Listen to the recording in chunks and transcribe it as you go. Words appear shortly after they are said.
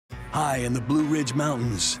high in the Blue Ridge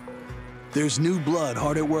Mountains. There's new blood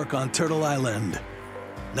hard at work on Turtle Island.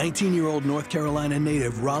 19-year-old North Carolina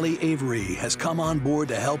native Raleigh Avery has come on board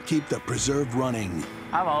to help keep the preserve running.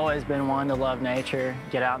 I've always been one to love nature,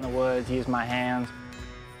 get out in the woods, use my hands.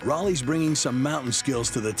 Raleigh's bringing some mountain skills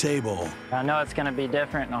to the table. I know it's going to be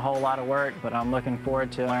different and a whole lot of work, but I'm looking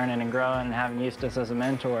forward to learning and growing and having Eustace as a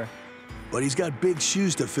mentor. But he's got big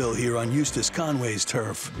shoes to fill here on Eustace Conway's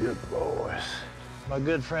turf. Good boys. My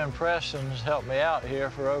good friend Preston's helped me out here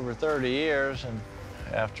for over 30 years, and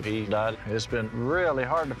after he died, it's been really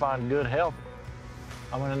hard to find good help.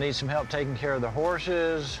 I'm going to need some help taking care of the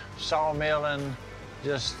horses, sawmilling,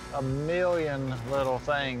 just a million little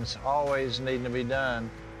things always needing to be done.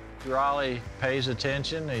 Raleigh pays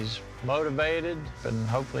attention, he's motivated, and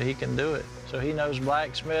hopefully he can do it. So he knows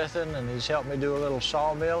blacksmithing, and he's helped me do a little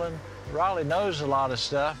sawmilling. Raleigh knows a lot of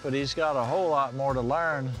stuff, but he's got a whole lot more to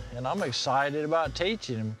learn, and I'm excited about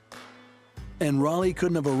teaching him. And Raleigh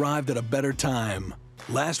couldn't have arrived at a better time.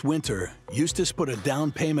 Last winter, Eustace put a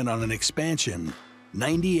down payment on an expansion,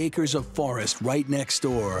 90 acres of forest right next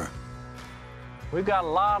door. We've got a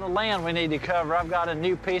lot of land we need to cover. I've got a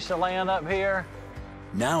new piece of land up here.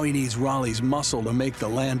 Now he needs Raleigh's muscle to make the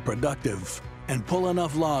land productive and pull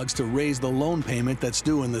enough logs to raise the loan payment that's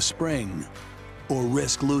due in the spring, or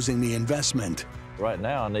risk losing the investment. Right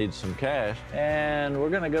now I need some cash, and we're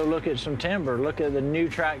gonna go look at some timber, look at the new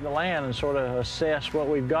tract of land and sort of assess what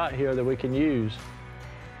we've got here that we can use.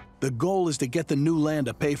 The goal is to get the new land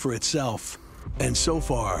to pay for itself. And so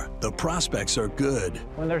far, the prospects are good.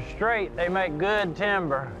 When they're straight, they make good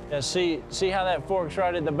timber. And see how that forks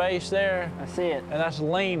right at the base there? I see it. And that's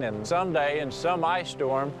leaning. Someday, in some ice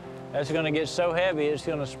storm, that's gonna get so heavy, it's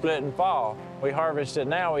gonna split and fall. We harvest it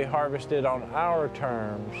now, we harvest it on our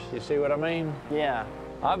terms. You see what I mean? Yeah.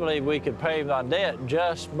 I believe we could pay our debt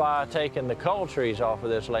just by taking the cull trees off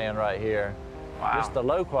of this land right here. Wow. Just the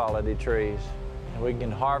low quality trees. And we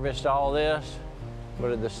can harvest all this,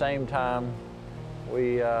 but at the same time,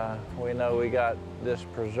 we know we got this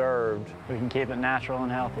preserved. We can keep it natural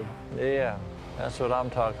and healthy. Yeah, that's what I'm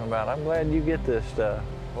talking about. I'm glad you get this stuff.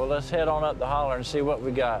 Well, let's head on up the holler and see what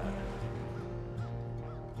we got.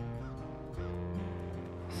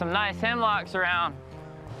 Some nice hemlocks around.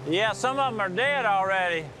 Yeah, some of them are dead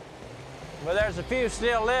already, but there's a few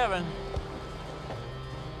still living.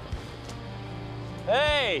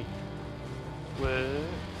 Hey! Well,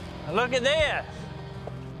 look at this.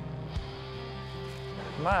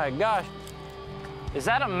 My gosh. Is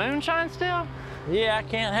that a moonshine still? Yeah, I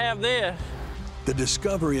can't have this. The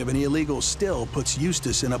discovery of an illegal still puts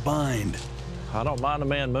Eustace in a bind. I don't mind a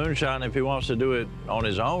man moonshine if he wants to do it on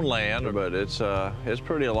his own land, but it's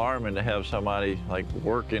pretty alarming to have somebody like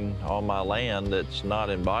working on my land that's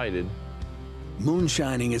not invited.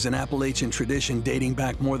 Moonshining is an Appalachian tradition dating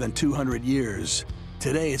back more than 200 years.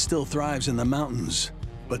 Today, it still thrives in the mountains,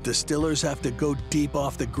 but distillers have to go deep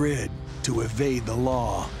off the grid to evade the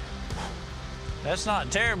law. That's not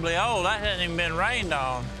terribly old. That hasn't even been rained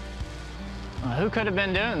on. Who could have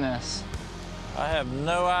been doing this? I have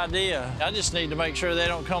no idea. I just need to make sure they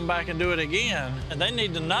don't come back and do it again. And they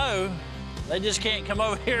need to know. They just can't come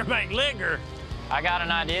over here and make liquor. I got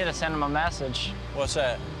an idea to send them a message. What's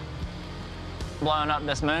that? Blowing up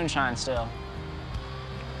this moonshine still.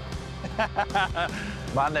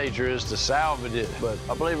 My nature is to salvage it, but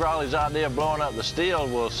I believe Raleigh's idea of blowing up the still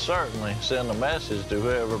will certainly send a message to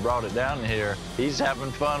whoever brought it down here. He's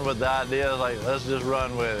having fun with the idea, like, let's just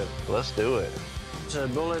run with it. Let's do it. So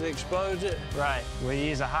the bullet explodes it? Right. We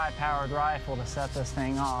use a high-powered rifle to set this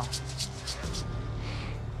thing off.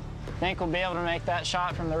 Think we'll be able to make that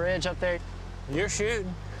shot from the ridge up there? You're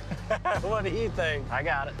shooting. What do you think? I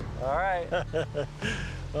got it. All right.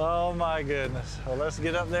 Oh, my goodness. Well, let's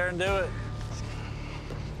get up there and do it.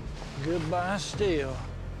 Goodbye, steel.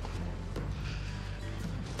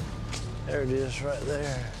 There it is right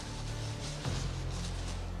there.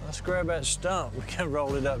 Let's grab that stump. We can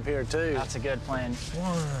roll it up here, too. That's a good plan.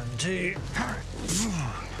 1, 2,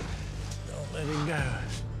 don't let it go.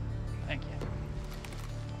 Thank you.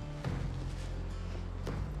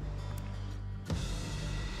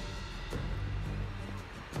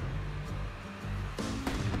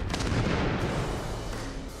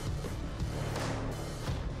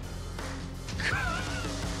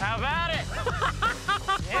 How about it?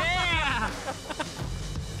 Yeah!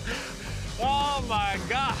 Oh, my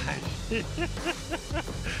gosh.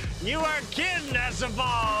 You weren't kidding, that's a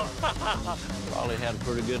ball. Raleigh had a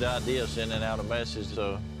pretty good idea sending out a message,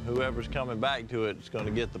 so whoever's coming back to it is going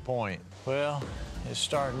to get the point. Well, it's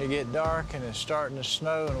starting to get dark, and it's starting to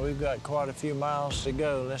snow, and we've got quite a few miles to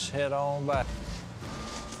go. Let's head on back.